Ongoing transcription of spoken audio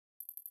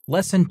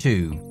Lesson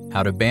 2.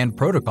 How do banned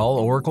protocol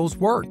oracles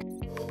work?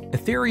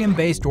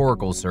 Ethereum-based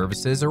oracle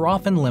services are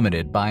often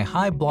limited by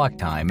high block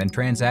time and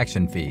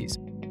transaction fees.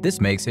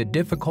 This makes it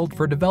difficult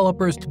for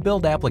developers to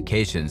build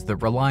applications that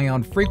rely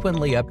on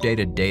frequently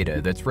updated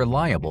data that's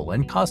reliable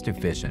and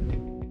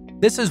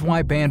cost-efficient. This is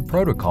why Band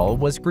Protocol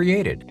was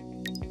created.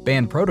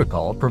 Band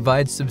Protocol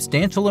provides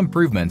substantial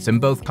improvements in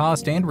both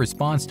cost and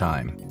response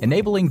time,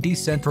 enabling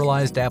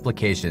decentralized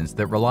applications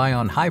that rely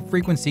on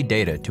high-frequency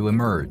data to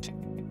emerge.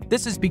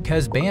 This is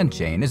because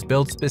onBandChain is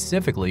built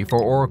specifically for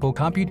Oracle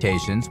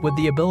computations with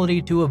the ability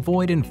to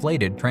avoid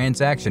inflated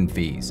transaction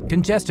fees,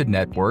 congested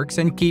networks,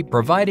 and keep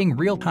providing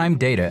real-time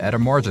data at a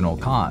marginal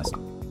cost.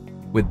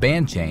 With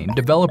onBandChain,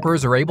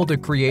 developers are able to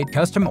create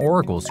custom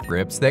Oracle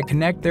scripts that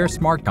connect their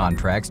smart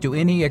contracts to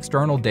any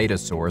external data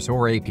source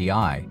or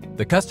API.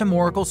 The custom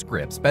Oracle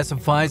script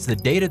specifies the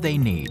data they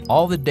need,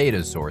 all the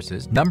data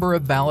sources, number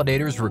of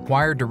validators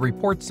required to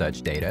report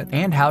such data,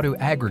 and how to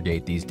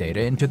aggregate these data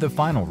into the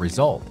final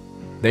result.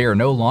 They are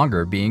no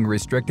longer being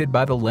restricted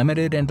by the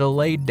limited and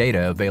delayed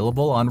data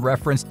available on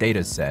reference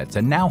datasets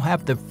and now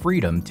have the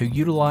freedom to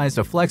utilize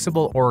a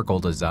flexible Oracle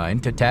design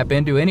to tap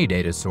into any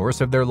data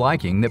source of their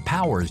liking that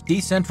powers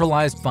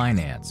decentralized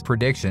finance,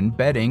 prediction,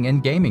 betting,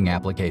 and gaming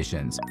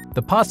applications.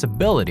 The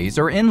possibilities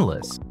are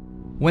endless.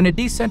 When a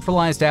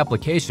decentralized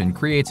application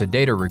creates a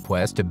data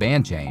request to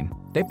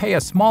onBandChain, they pay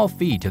a small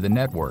fee to the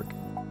network.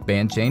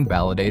 onBandChain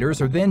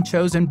validators are then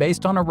chosen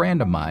based on a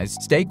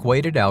randomized,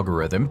 stake-weighted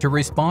algorithm to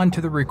respond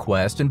to the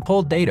request and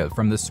pull data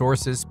from the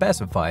sources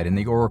specified in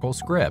the Oracle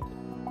script.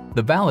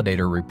 The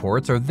validator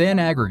reports are then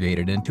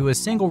aggregated into a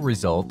single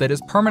result that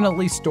is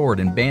permanently stored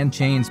in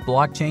onBandChain's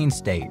blockchain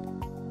state.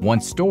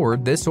 Once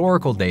stored, this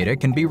Oracle data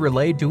can be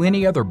relayed to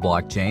any other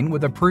blockchain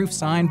with a proof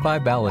signed by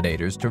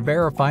validators to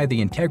verify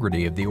the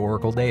integrity of the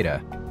Oracle data.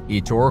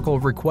 Each Oracle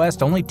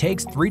request only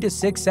takes 3 to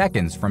 6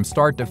 seconds from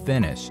start to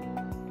finish.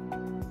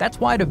 That's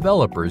why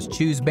developers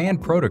choose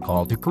Band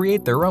Protocol to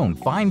create their own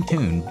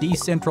fine-tuned,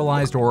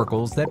 decentralized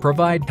oracles that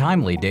provide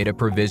timely data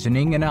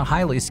provisioning in a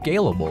highly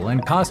scalable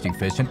and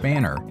cost-efficient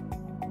manner.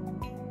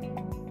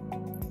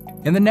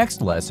 In the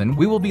next lesson,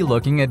 we will be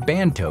looking at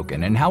Band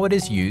Token and how it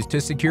is used to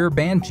secure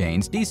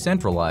onBandChain's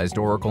decentralized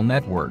Oracle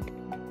network.